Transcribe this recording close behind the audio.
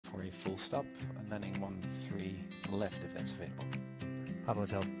for a full stop and landing 13 left if that's available. Papa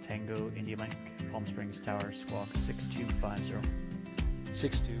Hotel Tango, India Mike, Palm Springs Tower, squawk 6250.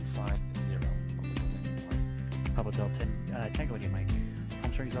 6250. Papa Hotel Tango, India Mike,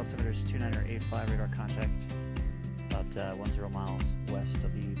 Palm Springs altimeter is 2985, radar contact about 10 miles west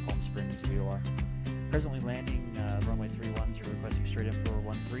of the Palm Springs VOR. Presently landing runway 31, you're requesting straight in for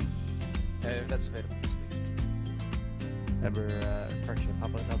 13. If that's available, yes, please. Remember, departure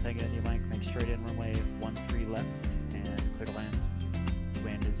Papa Hotel Tango, India Mike, make straight in runway 13 left and clear to land.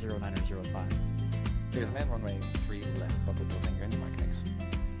 Wind is 0905. Clear to land, runway 3 left, Papa Hotel Tango, India Mike, thanks.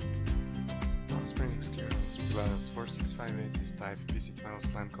 Palm Springs clearance plus 4658 is type PC12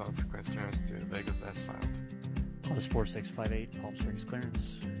 slam call, request clearance to Vegas S filed. Plus 4658, Palm Springs clearance.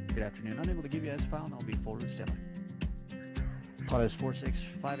 Good afternoon. Unable to give you S file, and I'll be full route standby. Plus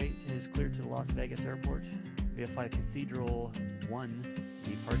 4658 is cleared to the Las Vegas airport via flight Cathedral 1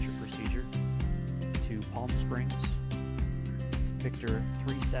 departure procedure to Palm Springs, Victor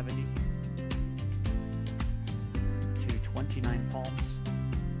 370 to 29 Palms,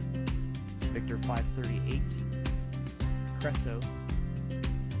 Victor 538, Cresso,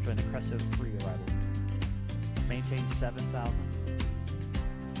 join the Cresso 3 arrival. Maintain 7,000.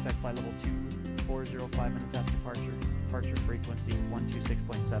 Expect flight level 2405 minutes after departure. Departure frequency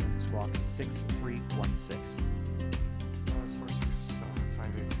 126.7, squawk 6316. Plus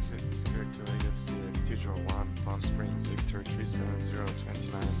 4658 is cleared to Vegas via Cathedral 1, Palm Springs, Victor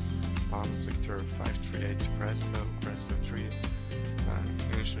 37029, Palms, Victor 538, Cresso 3.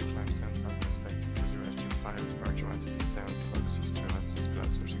 Initially climb 7,000, expected for 0F25, departure 126 squawk 6316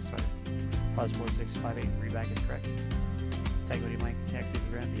 plus 465. Plus 4658, reback is correct. Tango to Mike, taxi to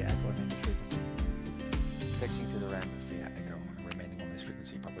the ramp via Echo and this frequency. Taxiing to the ramp via Echo, remaining on this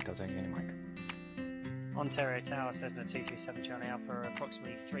frequency, Papa Hotel Tango, India Mike. Ontario Tower, Cessna 237 Charlie Alpha,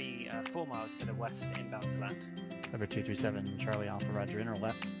 approximately 4 miles to the west, inbound to land. Number 237 Charlie Alpha, roger, inner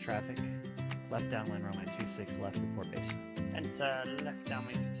left traffic, left downwind runway 26 left, report base. Enter left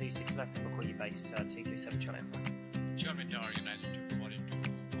downwind for 26 left, and we'll call you base 237 Charlie Alpha. Charlie Tower, United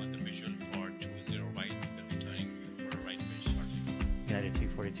 242, on the visual for 20 right, will be turning for a right base shortly. United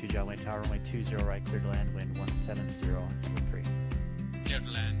 242 John Wayne Tower, runway 20 right, clear to land, wind 170.3. Clear to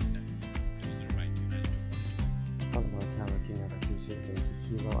land, 20 right, United 242. Papa Tower, King Alpha 208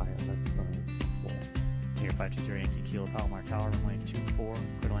 Kilo, ILS 54. Here 520 Yankee Kilo, Palomar Tower, runway 24,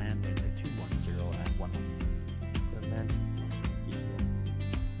 clear to land, wind 210 at 11. Clear to land,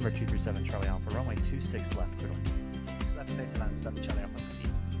 Number 237 Charlie Alpha, runway 26 left, clear to land. 26 left, clear to land, 7 Charlie Alpha.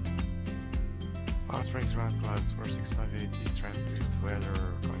 Palm Springs ramp plus 4658 east ramp with weather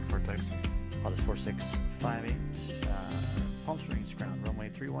going for taxi. Plus 4658, Palm Springs ground, runway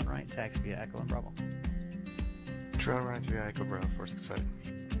 31 right, taxi via Echo and Bravo. Trail right via Echo Bravo 465.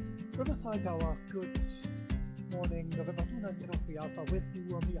 Riverside Tower, good morning, November 2903 Alpha with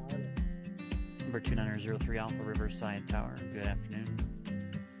you on the ILS. Number 2903 Alpha, Riverside Tower, good afternoon.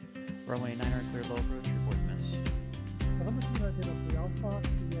 Runway 9 clear low approach, report miss. November 2903 Alpha,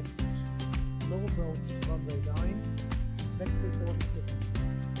 CX low approach, runway 9, next report is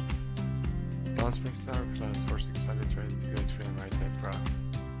Palm Springs Tower plus 4658 ready to go 3 and right at Bravo.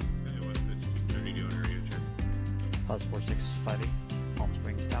 Plus 4658, Palm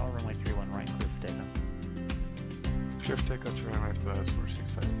Springs Tower, runway 31 right, clear for takeoff. Clear for takeoff 3 and right plus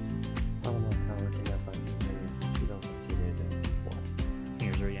 465. Papa Tower, King Alpha 208 Kilo, 284.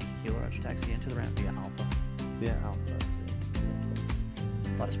 Here's our Yankee Kilo, roger, taxi into the ramp via Alpha. Via Alpha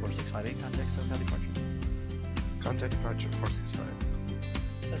Plus 4658, contact SoCal departure. Contact departure 465.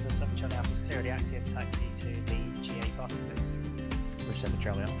 Cessna 7 Charlie Alpha is clear the active taxi to the GA parking booth. Number 7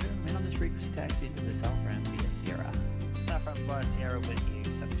 Charlie Alpha, remain on this frequency, taxi into the south ramp via Sierra. South ramp via Sierra with you,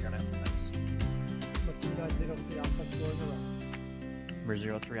 7 Charlie Alpha, thanks. Number 2903 Alpha going around. Number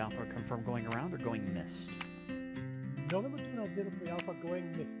 03 Alpha, confirm going around or going missed. November 2903 Alpha going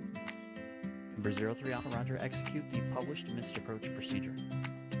missing. Number 03 Alpha, roger, execute the published missed approach procedure.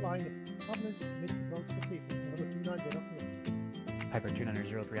 Flying the published mid-approach procedure, November 2903. Piper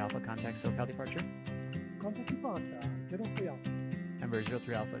 2903 Alpha, contact SoCal departure. Contact departure, 03 Alpha. Number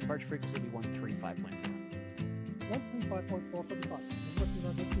 03 Alpha, departure frequency will be 135.4. 135.4 for departure,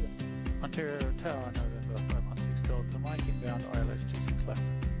 November 2903 Alpha. Ontario Tower, November 516 Delta Mike, inbound ILS 26 left.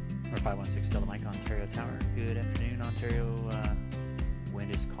 Number 516 Delta Mike, Ontario Tower. Good afternoon, Ontario.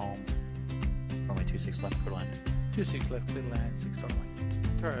 Wind is calm. Runway 26 left, clear to land. 26 left, clear to land, 6 Delta Mike.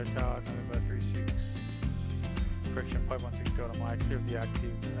 Ontario Tower, November 36. Correction, 516 Delta Mike, clear of the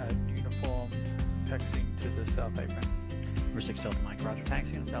active at uniform, taxiing to the south apron. Number 6 Delta Mike, roger,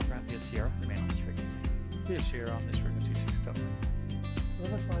 taxi on the south ramp via Sierra. Remain on this frequency. Via Sierra on this frequency, 6 Delta Mike.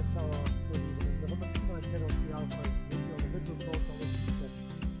 Riverside Tower, good evening. November 29 Delta Alpha is busy on the middle coast on the east.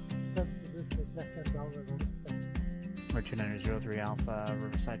 Sense to this is left hand downwind on the spec. Number 2903 Alpha,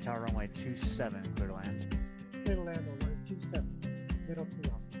 Riverside Tower, runway 27, clear to land. Clear to land on line 27, 03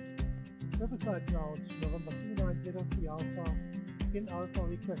 Alpha. Riverside Clouds, November 2903 Alpha, in Alpha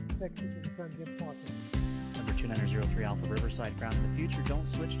request taxi to the transient parking. Number 2903 Alpha, Riverside, ground in the future. Don't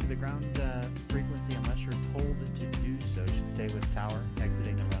switch to the ground frequency unless you're told to do so. Should stay with tower,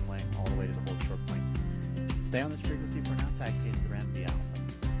 exiting the runway all the way to the hold short point. Stay on this frequency for now, taxi into the ramp via Alpha.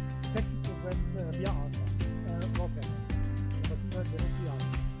 Taxi to ramp via Alpha, rocket. November 2903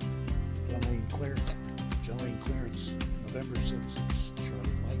 Alpha. Generally clearance, November 6th,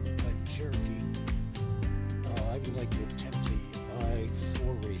 Charlie Mike Cherokee. I would like to attempt the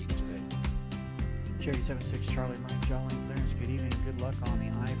I-4 rating today. Cherokee 76 Charlie Mike, jawline clearance, good evening, good luck on the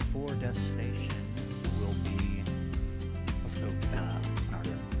I-4 destination. Will be, let's go,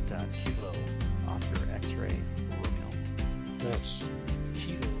 Kilo, Oscar, X-ray, Romeo. That's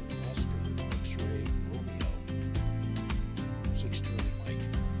Kilo, Oscar, X-ray, Romeo. 6 Charlie Mike.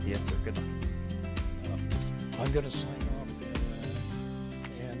 Yes sir, good luck. I'm going to sign off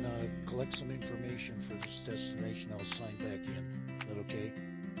and collect some information for this destination. I'll sign back in. Is that okay?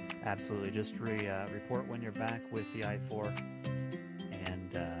 Absolutely, just report when you're back with the I-4.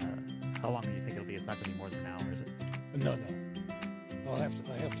 And how long do you think it'll be? It's not going to be more than an hour, is it? No. I have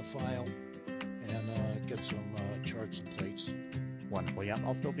to file and get some charts and plates. Wonderful, yeah,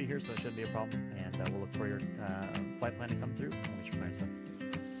 I'll still be here, so it shouldn't be a problem. And we'll look for your flight plan to come through and we'll get your clearance done.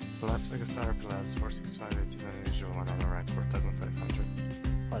 Las Vegas Tower Plus 465 usual 1 on the right, 4500.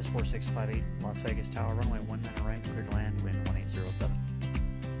 Plus 4658, Las Vegas Tower, runway 19 right, clear to land, wind 1807.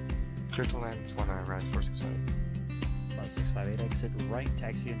 Clear to land, 1 right, 465. Plus 658, exit right,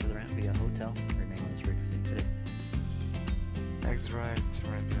 taxi into the ramp via hotel, remain on this frequency today. Exit right,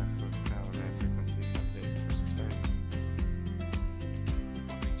 ramp via hotel, ramp frequency 58, 465.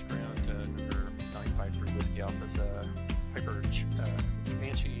 Ground number 953 Whiskey Alpha's Piper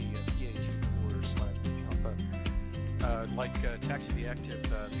Comanche PH4/Alpha. Taxi the active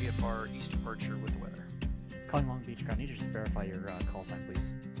VFR east departure with the weather. Calling Long Beach Ground, need you to verify your call sign, please.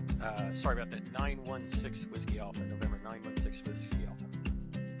 Sorry about that. 916 Whiskey Alpha, November 916 Whiskey Alpha.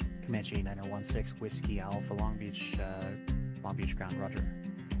 Comanche 9016 Whiskey Alpha, Long Beach Ground, roger.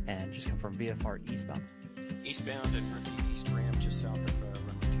 And just confirm VFR eastbound. Eastbound and the east ramp just south of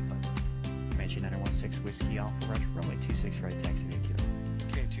runway 25. Comanche 9016 Whiskey Alpha, roger. Runway 26 right, taxi via Kilo.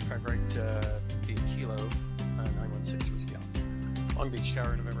 Okay, 25 right via Kilo, 916 Whiskey Alpha. Long Beach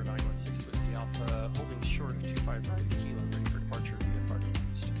Tower, November 916 Whiskey Alpha, holding short of 25 right Kilo, ready for departure via Park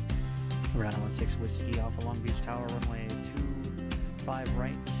East. Number 916 Whiskey Alpha, Long Beach Tower, runway 25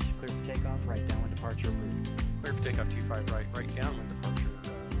 right, clear for takeoff, right downwind departure approved. Clear for takeoff 25 right, right downwind departure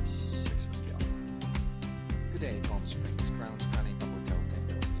 6 Whiskey Alpha. Good day, Palm Springs, ground scanning Hotel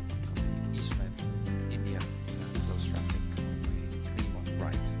Tango, East Ramp, India, close traffic, runway 31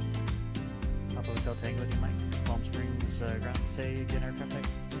 right. Papa Hotel Tango, do you mind? Palm Springs ground, say again, aircraft type.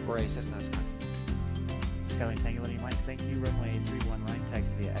 Gray Cessna Sky. Skyline Tango, do you mind? Thank you, runway 31 right,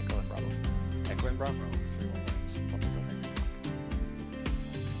 taxi via Echo and Bravo. Echo and Bravo, 31 right, Papa Hotel Tango.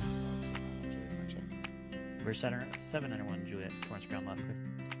 We're 791 Juliet, towards ground left, clear.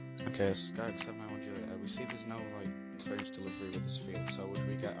 Okay, Sky 791 Juliet, we see there's no clearance delivery with this field, so would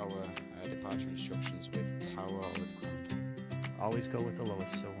we get our departure instructions with tower or with ground? Always go with the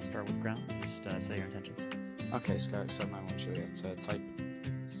lowest, so we'll start with ground, just say your intentions. Okay, Sky 791 Juliet, type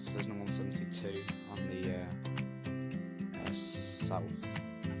Cessna 172 on the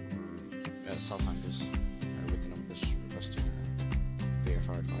south hangars with the numbers requesting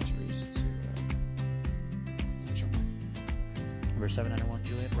VFR advisories to Number 791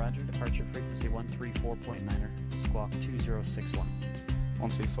 Juliet, roger, departure frequency 134.9er, squawk 2061.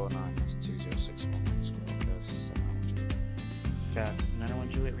 1249, that's 2061, squawk 791 Juliet. Got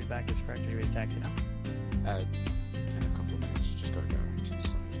 991 Juliet, read back is correct, are you ready to taxi now? In a couple of minutes, just gotta go around to the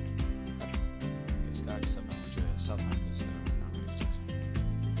side. Okay, Sky 791 Juliet, south hangars 956.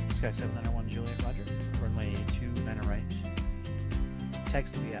 Sky 791 Juliet, roger, runway 29 right,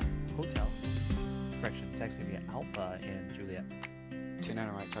 taxi via hotel, correction, taxi via Alpha in Juliet.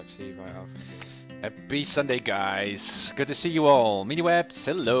 29 right, taxi via Alpha. Happy Sunday, guys. Good to see you all. MiniWebs,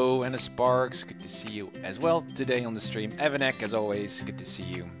 hello, and the Sparks, good to see you as well today on the stream. Evanek, as always, good to see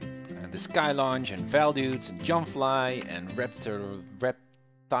you. And the Sky Lounge, and Valdudes, and Johnfly, and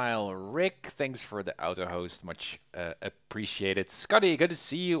Reptile Rick, thanks for the auto host, much appreciated. Scotty, good to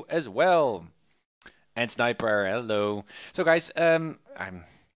see you as well. And Sniper, hello. So, guys, I'm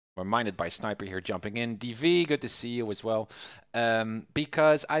reminded by Sniper here jumping in. DV, good to see you as well.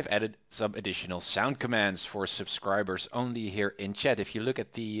 Because I've added some additional sound commands for subscribers only here in chat. If you look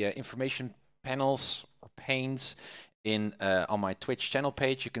at the information panels or panes in on my Twitch channel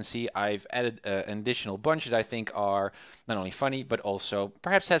page, you can see I've added an additional bunch that I think are not only funny, but also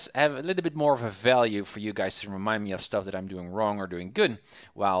perhaps have a little bit more of a value for you guys to remind me of stuff that I'm doing wrong or doing good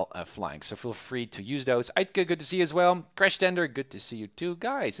while flying. So feel free to use those. Aitke, good to see you as well. Crash Tender, good to see you too.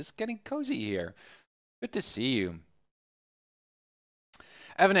 Guys, it's getting cozy here. Good to see you.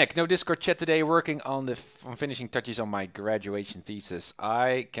 Evanek, no Discord chat today, working on finishing touches on my graduation thesis.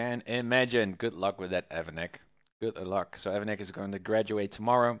 I can imagine. Good luck with that, Evanek. Good luck. So Evanek is going to graduate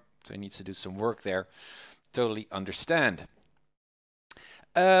tomorrow, so he needs to do some work there. Totally understand.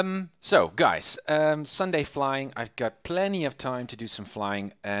 So guys, Sunday flying. I've got plenty of time to do some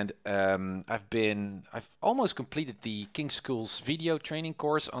flying, and I've almost completed the King School's video training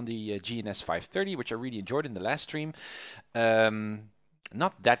course on the GNS 530, which I really enjoyed in the last stream.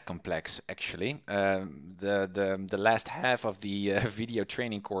 Not that complex, actually. The last half of the video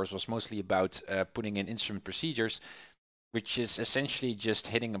training course was mostly about putting in instrument procedures, which is essentially just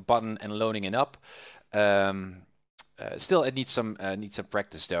hitting a button and loading it up. Still, it needs some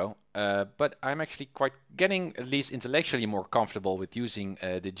practice though. But I'm actually getting at least intellectually more comfortable with using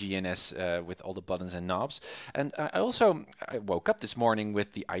the GNS with all the buttons and knobs. And I woke up this morning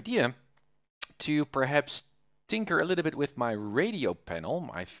with the idea to perhaps tinker a little bit with my radio panel.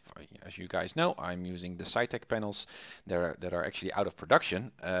 As you guys know, I'm using the Cytec panels that are actually out of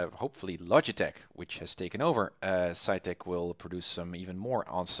production. Hopefully Logitech, which has taken over Cytec, will produce some even more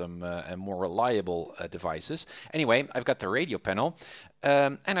awesome and more reliable devices. Anyway, I've got the radio panel,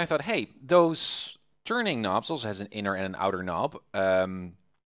 and I thought, hey, those turning knobs also has an inner and an outer knob.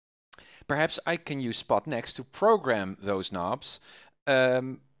 Perhaps I can use SpotNext to program those knobs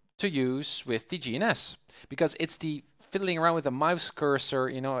to use with the GNS, because it's the fiddling around with the mouse cursor,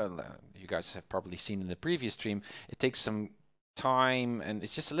 you know, you guys have probably seen in the previous stream, it takes some time and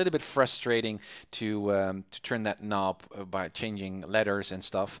it's just a little bit frustrating to turn that knob by changing letters and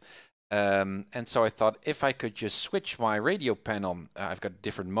stuff. And so I thought if I could just switch my radio panel, I've got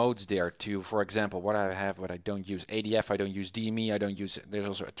different modes there to, for example, what I don't use ADF, I don't use DME, I don't use, there's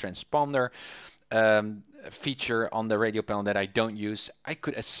also a transponder feature on the radio panel that I don't use. I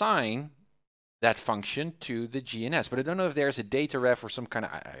could assign that function to the GNS, but I don't know if there's a data ref or some kind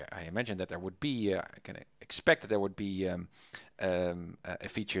of, I imagine that there would be, I can expect that there would be a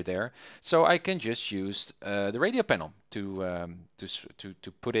feature there. So I can just use the radio panel to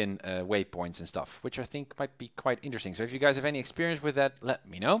put in waypoints and stuff, which I think might be quite interesting. So if you guys have any experience with that, let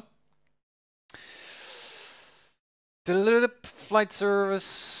me know. The flight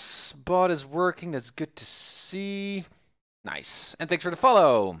service bot is working. That's good to see. Nice. And thanks for the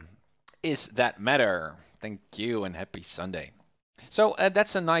follow. Is that matter? Thank you and happy Sunday. So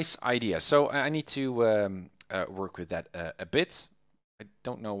that's a nice idea. So I need to work with that a bit. I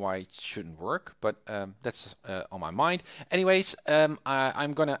don't know why it shouldn't work, but that's on my mind. Anyways,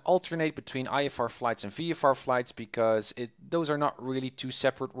 I'm going to alternate between IFR flights and VFR flights because those are not really two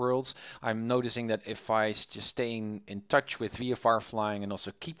separate worlds. I'm noticing that if I just stay in touch with VFR flying and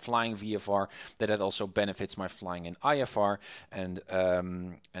also keep flying VFR, that also benefits my flying in IFR. And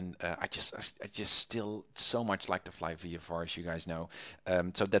I just still so much like to fly VFR, as you guys know.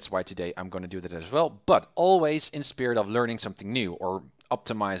 So that's why today I'm going to do that as well, but always in spirit of learning something new or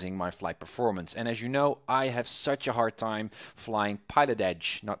optimizing my flight performance. And as you know, I have such a hard time flying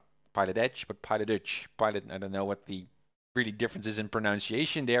PilotEdge, not PilotEdge, but pilotage. I don't know what the really difference is in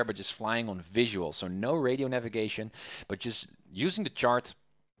pronunciation there, but just flying on visual. So no radio navigation, but just using the chart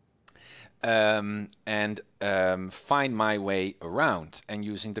and find my way around and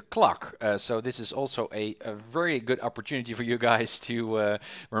using the clock. So this is also a very good opportunity for you guys to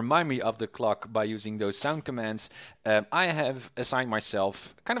remind me of the clock by using those sound commands. I have assigned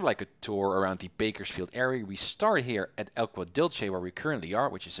myself kind of like a tour around the Bakersfield area. We start here at El Quadrilche, where we currently are,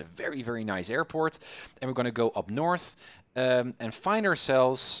 which is a very, very nice airport. And we're going to go up north and find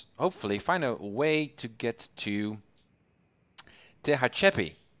ourselves, hopefully, find a way to get to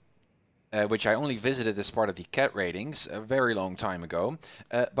Tehachepi. Which I only visited as part of the CAT ratings a very long time ago,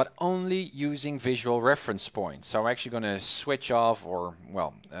 but only using visual reference points. So I'm actually going to switch off or,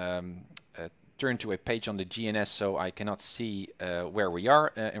 well, turn to a page on the GNS so I cannot see where we are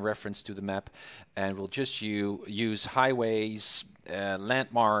in reference to the map. And we'll just use highways,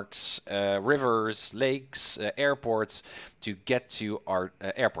 landmarks, rivers, lakes, airports to get to our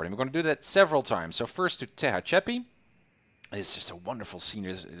airport. And we're going to do that several times. So first to Tehachepi. It's just a wonderful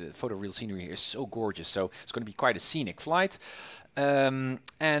scenery. The photoreal scenery here is so gorgeous. So it's going to be quite a scenic flight. And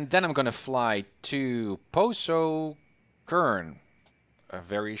then I'm going to fly to Poso Kern, a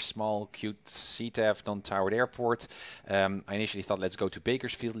very small, cute CTAF non-towered airport. I initially thought let's go to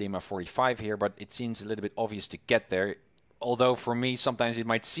Bakersfield, Lima 45 here, but it seems a little bit obvious to get there. Although for me, sometimes it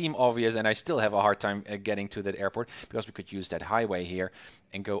might seem obvious, and I still have a hard time getting to that airport, because we could use that highway here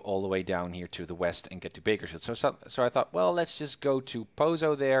and go all the way down here to the west and get to Bakersfield. So I thought, well, let's just go to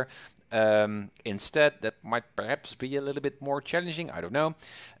Poso there instead. That might perhaps be a little bit more challenging, I don't know.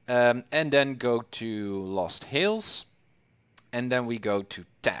 And then go to Lost Hills, and then we go to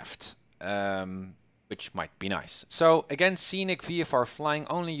Taft, which might be nice. So again, scenic VFR flying,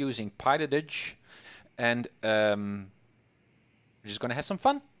 only using PilotEdge, and we're just going to have some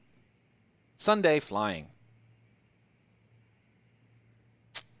fun. Sunday flying.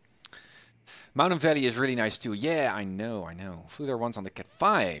 Mountain Valley is really nice too. Yeah, I know. Flew there once on the Cat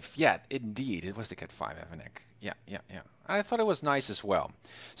 5. Yeah, indeed. It was the Cat 5, Evanek. Yeah. I thought it was nice as well.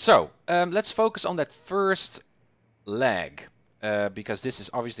 So, let's focus on that first leg. Because this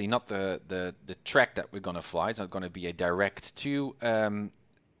is obviously not the track that we're going to fly. It's not going to be a direct to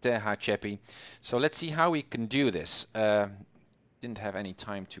Tehachepi. So let's see how we can do this. Didn't have any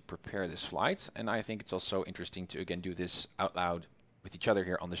time to prepare this flight, and I think it's also interesting to again do this out loud with each other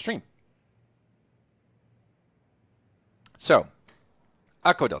here on the stream. So,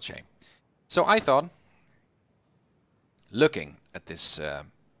 Acco Dolce. So I thought, looking at this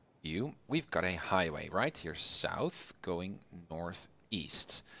view, we've got a highway right here south going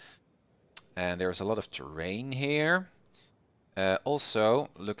northeast, and there's a lot of terrain here. Also,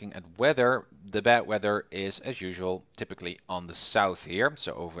 looking at weather, the bad weather is, as usual, typically on the south here,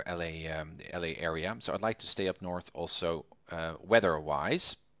 so over LA, the LA area. So I'd like to stay up north also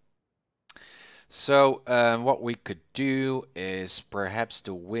weather-wise. So what we could do is perhaps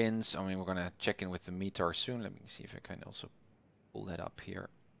the winds. I mean, we're going to check in with the METAR soon. Let me see if I can also pull that up here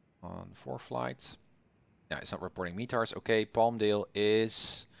on ForeFlight. No, it's not reporting METARs. Okay, Palmdale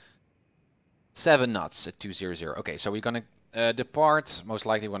is 7 knots at 200. Okay, so we're going to depart. Most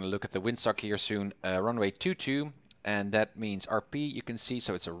likely want to look at the windsock here soon. Runway 22, and that means RP. You can see,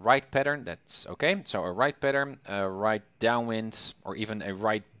 so it's a right pattern. That's okay. So a right pattern, a right downwind, or even a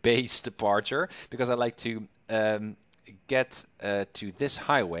right base departure, because I like to get to this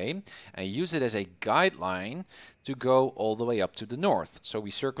highway and use it as a guideline to go all the way up to the north. So we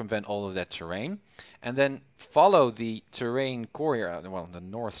circumvent all of that terrain and then follow the terrain core here, well, the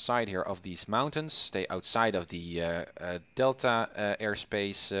north side here of these mountains, stay outside of the Delta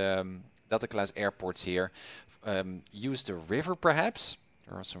airspace, Delta class airports here. Use the river perhaps.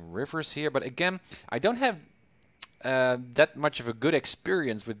 There are some rivers here, but again, I don't have that much of a good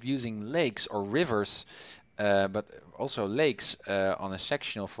experience with using lakes or rivers, but also lakes on a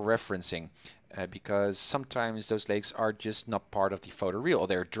sectional for referencing, because sometimes those lakes are just not part of the photoreal, or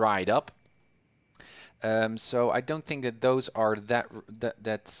they're dried up. So I don't think that those are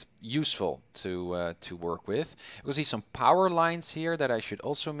that useful to work with. You'll see some power lines here that I should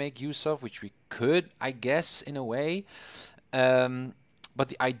also make use of, which we could, I guess, in a way. But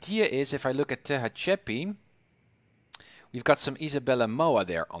the idea is, if I look at Tehachepi, we've got some Isabella Moa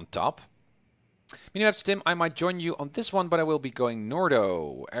there on top. Minimaps Tim, I might join you on this one, but I will be going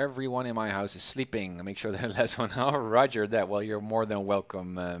Nordo. Everyone in my house is sleeping. I'll make sure that the last one. Oh, roger that. Well, you're more than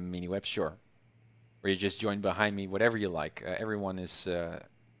welcome, Miniweb, sure. Or you just join behind me, whatever you like. Everyone is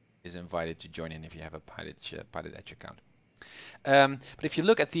invited to join in if you have a PilotEdge account. But if you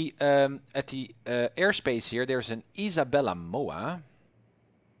look at the airspace here, there's an Isabella Moa,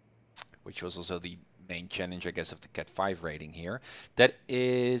 which was also the main challenge, I guess, of the Cat 5 rating here, that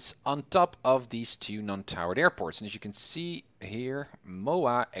is on top of these two non-towered airports. And as you can see here,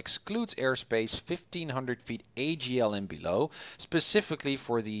 MOA excludes airspace 1500 feet AGL and below, specifically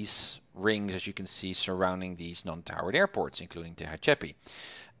for these rings, as you can see, surrounding these non-towered airports, including Tehachepi.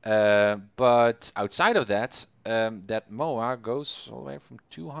 But outside of that, that MOA goes all the way from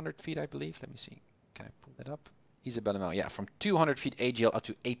 200 feet, I believe. Let me see. Can I pull that up? Isabella Moa, yeah, from 200 feet AGL up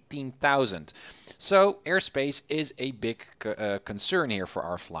to 18,000. So airspace is a big concern here for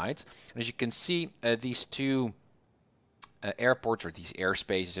our flight. And as you can see, these two airports, or these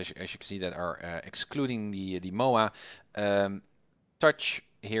airspaces, as you can see, that are excluding the MOA, touch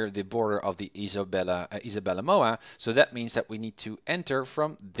here the border of the Isabella Moa. So that means that we need to enter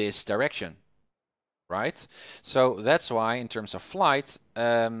from this direction, right? So that's why, in terms of flight,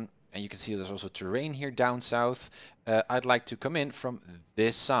 and you can see there's also terrain here down south, I'd like to come in from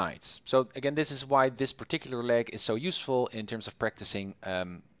this side. So again, this is why this particular leg is so useful in terms of practicing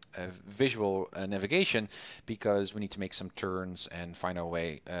visual navigation, because we need to make some turns and find our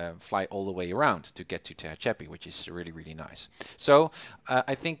way, fly all the way around to get to Tehachapi, which is really, really nice. So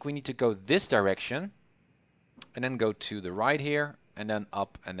I think we need to go this direction and then go to the right here and then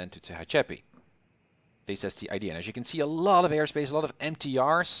up and then to Tehachapi. At least that's the idea. And as you can see, a lot of airspace, a lot of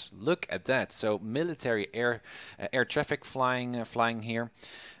MTRs. Look at that. So military air traffic flying here.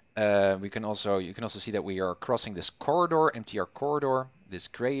 You can also see that we are crossing this corridor, MTR corridor, this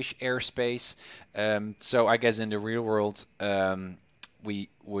grayish airspace. So I guess in the real world, we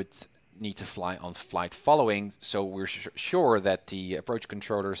would need to fly on flight following. So we're sure that the approach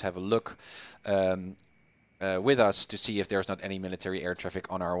controllers have a look with us to see if there's not any military air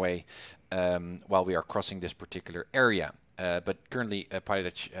traffic on our way while we are crossing this particular area. But currently, the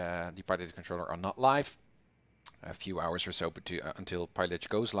PilotEdge controller are not live. A few hours or so until PilotEdge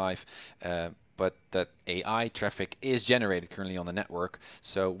goes live. But that AI traffic is generated currently on the network,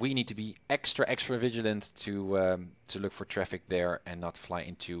 so we need to be extra vigilant to look for traffic there and not fly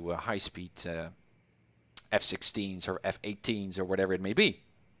into high-speed F-16s or F-18s or whatever it may be.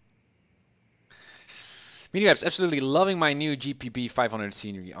 Minimaps, absolutely loving my new GPB 500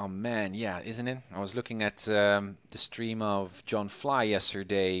 scenery. Oh man, yeah, isn't it? I was looking at the stream of John Fly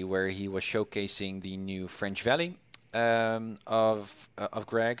yesterday, where he was showcasing the new French Valley of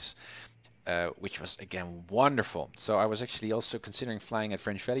Greg's, which was again wonderful. So I was actually also considering flying at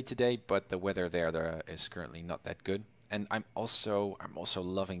French Valley today, but the weather there is currently not that good. And I'm also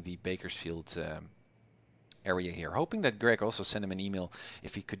loving the Bakersfield area here. Hoping that Greg also sent him an email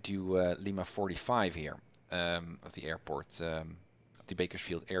if he could do Lima 45 here. Of the airport, of the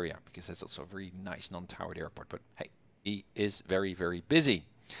Bakersfield area, because that's also a very nice non-towered airport. But hey, he is very, very busy.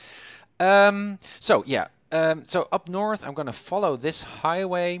 So yeah, so up north, I'm going to follow this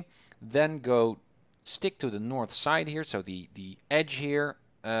highway, then go stick to the north side here, so the edge here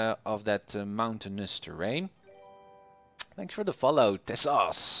of that mountainous terrain. Thanks for the follow,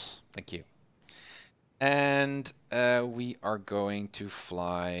 Tessas. Thank you. And we are going to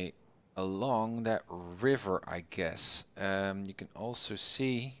fly along that river, I guess. You can also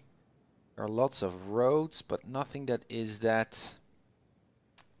see there are lots of roads, but nothing that is that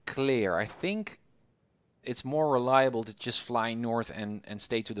clear. I think it's more reliable to just fly north and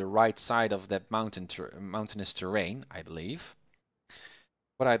stay to the right side of that mountainous terrain, I believe.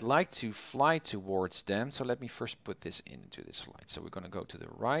 But I'd like to fly towards them, so let me first put this into this flight. So we're going to go to the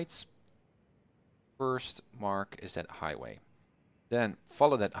right. First mark is that highway. Then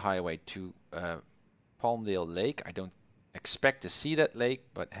follow that highway to Palmdale Lake. I don't expect to see that lake,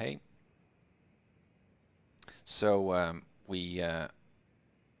 but hey. So we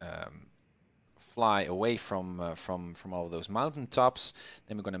fly away from all those mountain tops.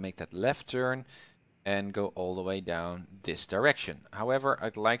 Then we're going to make that left turn and go all the way down this direction. However,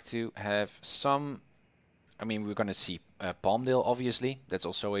 I'd like to have some. I mean, we're going to see Palmdale, obviously. That's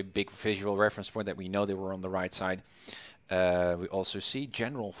also a big visual reference point that we know that we're on the right side. We also see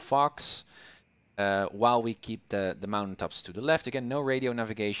General Fox while we keep the mountaintops to the left. Again, no radio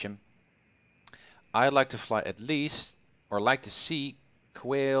navigation. I'd like to fly at least, or like to see,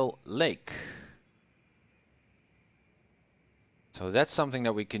 Quail Lake. So that's something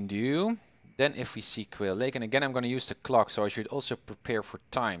that we can do. Then if we see Quail Lake, and again I'm going to use the clock, so I should also prepare for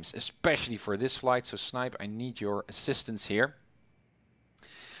times, especially for this flight. So Snipe, I need your assistance here.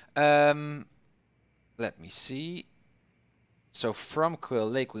 Let me see. So from Quail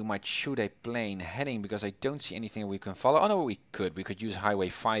Lake we might shoot a plane heading, because I don't see anything we can follow. Oh no, we could use Highway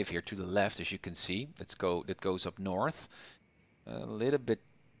 5 here to the left, as you can see. That goes up north. A little bit,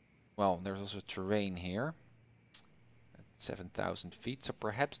 well, there's also terrain here. 7,000 feet, so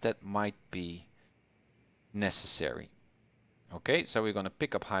perhaps that might be necessary. Okay, so we're going to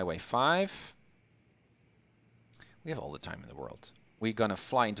pick up Highway 5. We have all the time in the world. We're going to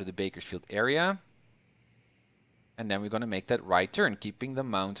fly into the Bakersfield area. And then we're going to make that right turn, keeping the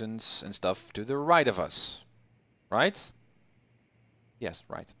mountains and stuff to the right of us. Right? Yes,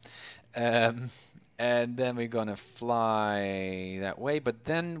 right. And then we're going to fly that way. But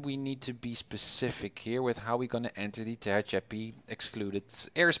then we need to be specific here with how we're going to enter the Tehachapi excluded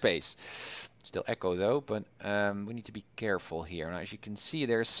airspace. Still echo though, but we need to be careful here. Now, as you can see,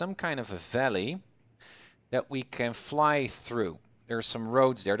 there's some kind of a valley that we can fly through. There are some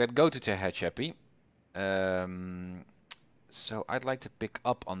roads there that go to Tehachapi. So I'd like to pick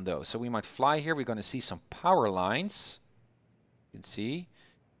up on those. So we might fly here. We're going to see some power lines. You can see.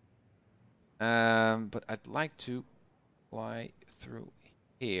 But I'd like to fly through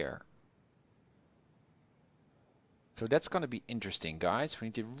here. So that's going to be interesting, guys. We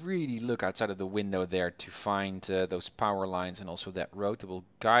need to really look outside of the window there to find those power lines and also that road that will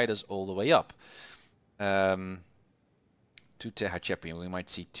guide us all the way up. To Tehachepi. We might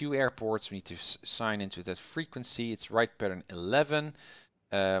see 2 airports. We need to sign into that frequency. It's right pattern 11.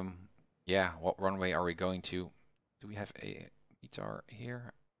 Yeah, what runway are we going to? Do we have a METAR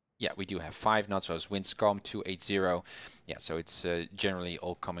here? Yeah, we do have 5 knots, so it's Windscom 280. Yeah, so it's generally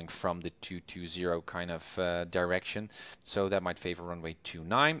all coming from the 220 kind of direction. So that might favor runway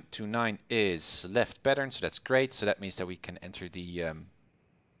 29. 29 is left pattern, so that's great. So that means that we can enter the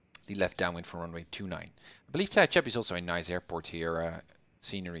left downwind from runway 29. I believe Tehachepi is also a nice airport here,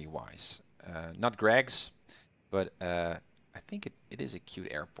 scenery-wise. Not Greg's, but I think it is a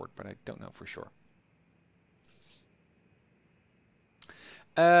cute airport, but I don't know for sure.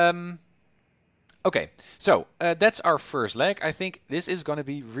 Okay, so that's our first leg. I think this is going to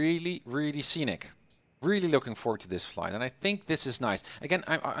be really, really scenic. Really looking forward to this flight, and I think this is nice. Again,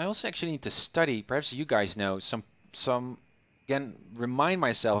 I also actually need to study, perhaps you guys know, some again, remind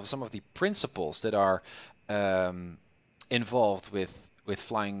myself of some of the principles that are involved with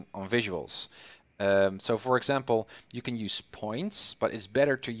flying on visuals. So for example, you can use points, but it's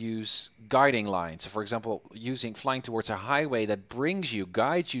better to use guiding lines. So for example, flying towards a highway that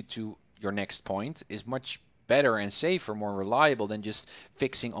guides you to your next point is much better and safer, more reliable than just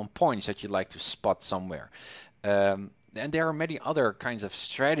fixing on points that you'd like to spot somewhere. And there are many other kinds of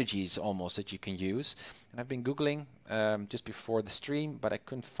strategies almost that you can use. And I've been Googling just before the stream, but I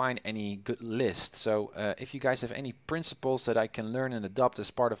couldn't find any good list. So if you guys have any principles that I can learn and adopt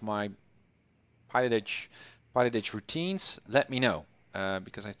as part of my pilotage routines, let me know,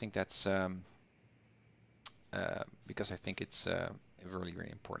 because I think that's it's really,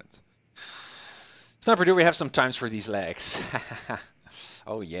 really important. Sniper, do we have some times for these legs?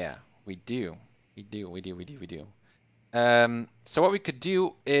 Oh yeah, we do. So what we could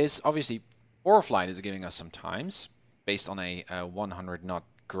do is, obviously, ForeFlight is giving us some times based on a 100 knot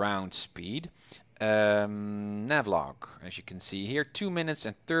ground speed. Navlog, as you can see here, 2 minutes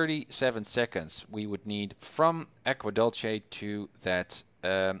and 37 seconds we would need from Aquadulce to that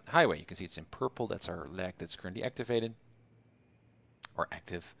highway. You can see it's in purple. That's our leg that's currently activated or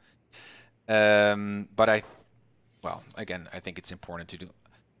active. But well, again, I think it's important to do.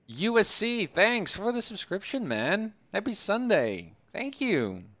 USC, thanks for the subscription, man. Happy Sunday. Thank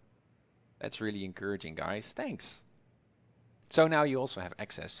you. That's really encouraging, guys. Thanks. So now you also have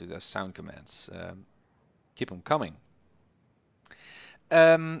access to those sound commands. Keep them coming.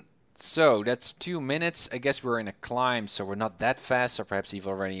 So that's 2 minutes. I guess we're in a climb, so we're not that fast, so perhaps even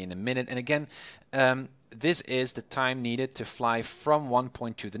already in a minute. And again, this is the time needed to fly from one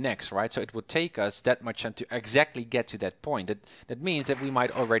point to the next, right? So it would take us that much time to exactly get to that point. That means that we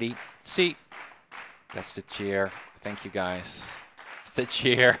might already see. That's the cheer. Thank you, guys. It's the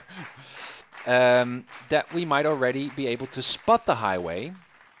cheer. That we might already be able to spot the highway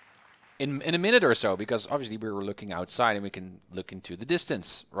in a minute or so, because obviously we were looking outside and we can look into the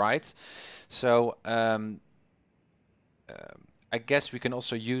distance, right? So I guess we can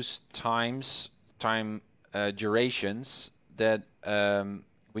also use time durations that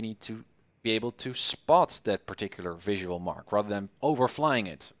we need to be able to spot that particular visual mark rather than overflying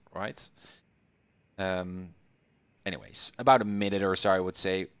it, right? Anyways, about a minute or so, I would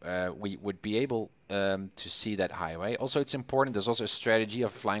say, we would be able to see that highway. Also, it's important, there's also a strategy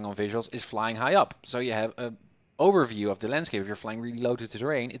of flying on visuals, is flying high up. So you have an overview of the landscape. If you're flying really low to the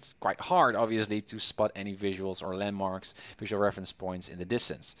terrain, it's quite hard, obviously, to spot any visuals or landmarks, visual reference points in the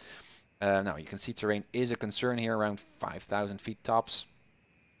distance. Now, you can see terrain is a concern here, around 5,000 feet tops.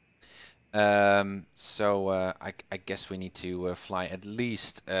 So I guess we need to fly at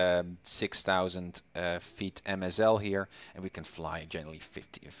least 6,000 feet MSL here, and we can fly generally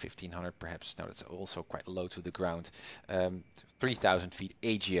 1,500 perhaps. No, that's also quite low to the ground. 3,000 feet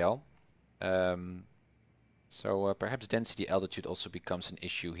AGL. So perhaps density altitude also becomes an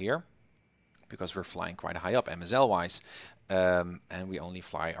issue here, because we're flying quite high up MSL-wise, and we only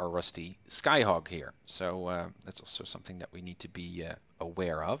fly our rusty Skyhawk here. So that's also something that we need to be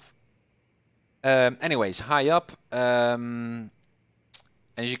aware of. Anyways, high up, as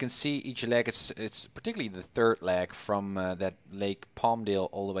you can see, each leg, it's particularly the third leg from that Lake Palmdale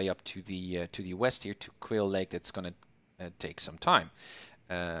all the way up to the west here to Quail Lake. That's going to take some time,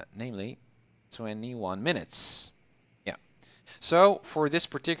 namely 21 minutes. Yeah. So for this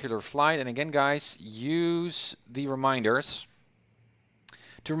particular flight, and again, guys, use the reminders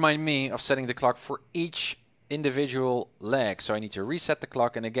to remind me of setting the clock for each individual leg. So I need to reset the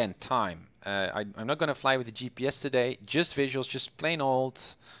clock, and again, time. I'm not going to fly with the GPS today, just visuals, just plain old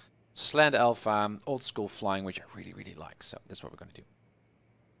slant alpha, old school flying, which I really, really like. So that's what we're going to do.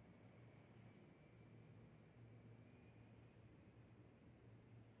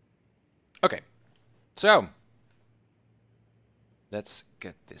 Okay, so let's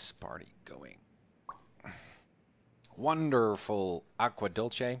get this party going. Wonderful Aqua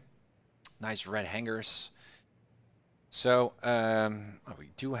Dulce. Nice red hangers. So we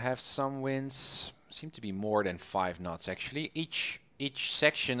do have some winds. Seem to be more than 5 knots actually. Each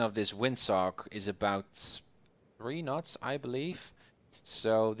section of this windsock is about 3 knots, I believe.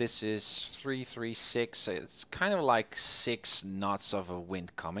 So this is 336. It's kind of like 6 knots of a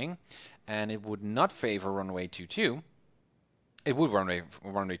wind coming, and it would not favor runway 22. It would runway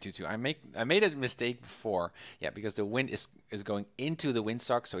 22. I made a mistake before. Yeah, because the wind is going into the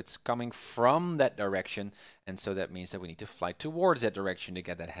windsock, so it's coming from that direction, and so that means that we need to fly towards that direction to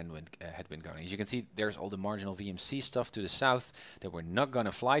get that headwind going. As you can see, there's all the marginal VMC stuff to the south that we're not going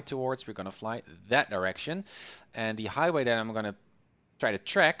to fly towards. We're going to fly that direction, and the highway that I'm going to try to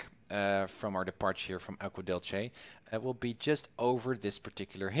track from our departure here from Aqua Dulce will be just over this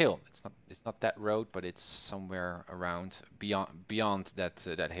particular hill. It's not that road, but it's somewhere around beyond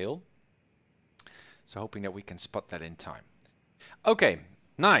that hill. So hoping that we can spot that in time. Okay,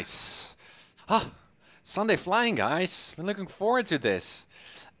 nice. Ah, Sunday flying, guys. Been looking forward to this.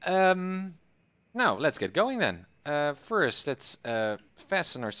 Now let's get going then. First, let's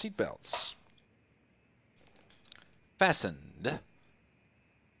fasten our seatbelts. Fastened.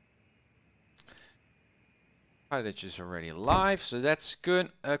 Pilotage is already live, so that's good.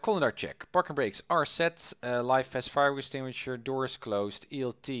 Calendar check. Parking brakes are set. Live fast fire extinguisher. Door is closed.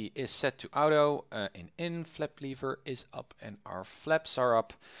 ELT is set to auto. In. Flap lever is up and our flaps are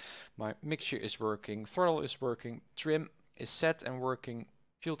up. My mixture is working. Throttle is working. Trim is set and working.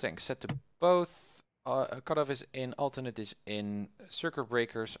 Fuel tank set to both. Cutoff is in. Alternate is in. Circuit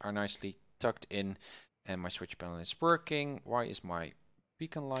breakers are nicely tucked in. And my switch panel is working. Why is my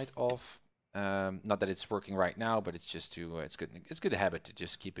beacon light off? Not that it's working right now, but it's just to it's good habit to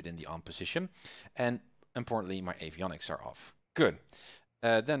just keep it in the on position. And importantly, my avionics are off. Good.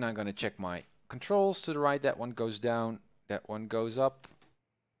 Then I'm going to check my controls to the right. That one goes down. That one goes up.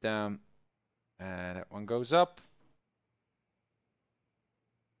 Down. That one goes up.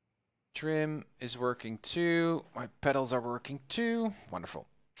 Trim is working too. My pedals are working too. Wonderful.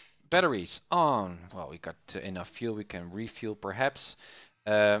 Batteries on. Well, we got enough fuel. We can refuel perhaps.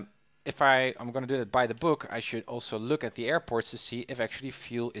 If I'm going to do that by the book, I should also look at the airports to see if actually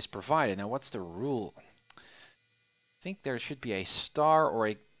fuel is provided. Now, what's the rule? I think there should be a star or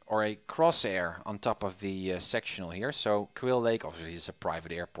a crosshair on top of the sectional here. So Quill Lake, obviously, is a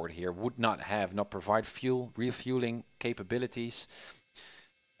private airport here, would not provide refueling capabilities.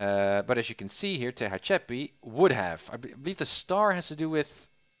 But as you can see here, Tehachepi would have. I believe the star has to do with.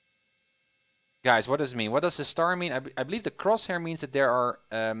 Guys, what does it mean? What does the star mean? I believe the crosshair means that there are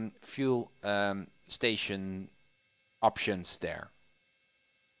fuel station options there.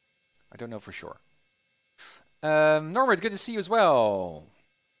 I don't know for sure. Norbert, good to see you as well.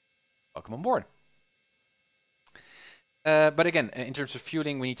 Welcome on board. But again, in terms of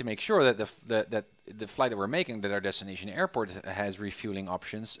fueling, we need to make sure that the flight that we're making, that our destination airport has refueling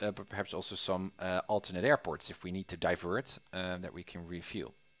options, but perhaps also some alternate airports if we need to divert, that we can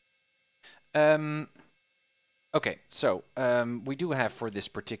refuel. Okay, so we do have for this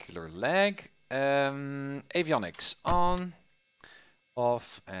particular leg avionics on,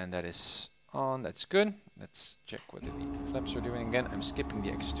 off, and that is on. That's good. Let's check what the flaps are doing again. I'm skipping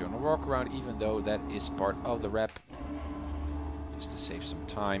the external walk around, even though that is part of the rep, just to save some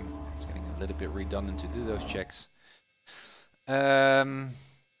time. It's getting a little bit redundant to do those checks. On.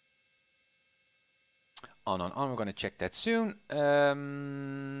 We're going to check that soon.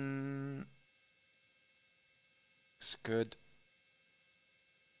 It's good.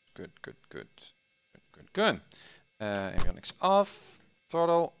 Good. Avionics off.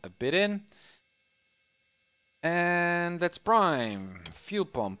 Throttle a bit in. And let's prime. Fuel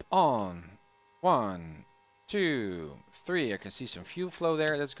pump on. 1, 2, 3. I can see some fuel flow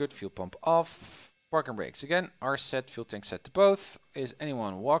there. That's good. Fuel pump off. Parking brakes again are set. Fuel tank set to both. Is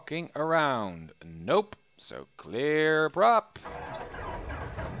anyone walking around? Nope. So clear prop.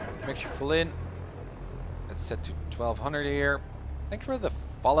 Mixture full in. That's set to 1200 here. Thanks for the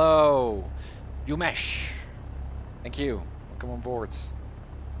follow. Umesh. Thank you. Welcome on board.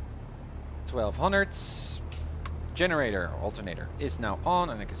 1200. Generator, alternator is now on,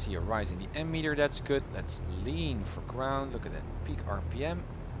 and I can see a rise in the M meter. That's good. Let's lean for ground. Look at that peak RPM.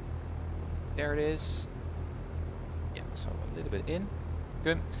 There it is. Yeah, so a little bit in.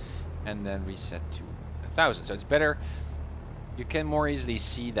 Good. And then reset to 1000. So it's better. You can more easily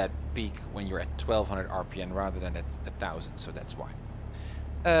see that peak when you're at 1200 RPM rather than at 1000, so that's why.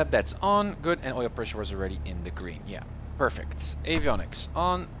 That's on, good, and oil pressure was already in the green. Yeah, perfect. Avionics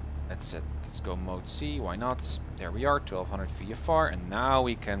on. Let's go mode C, why not? There we are, 1200 VFR, and now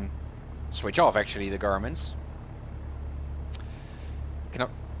we can switch off actually the Garmins.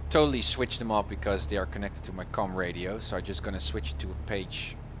 Cannot totally switch them off because they are connected to my comm radio, so I'm just gonna switch it to a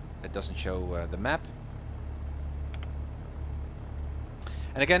page that doesn't show the map.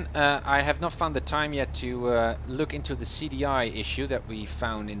 And again, I have not found the time yet to look into the CDI issue that we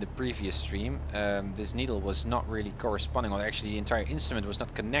found in the previous stream. This needle was not really corresponding, or actually the entire instrument was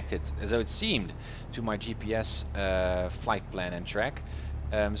not connected, as though it seemed, to my GPS flight plan and track.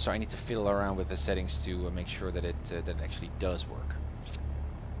 So I need to fiddle around with the settings to make sure that it actually does work.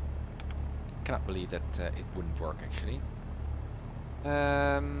 Cannot believe that it wouldn't work actually.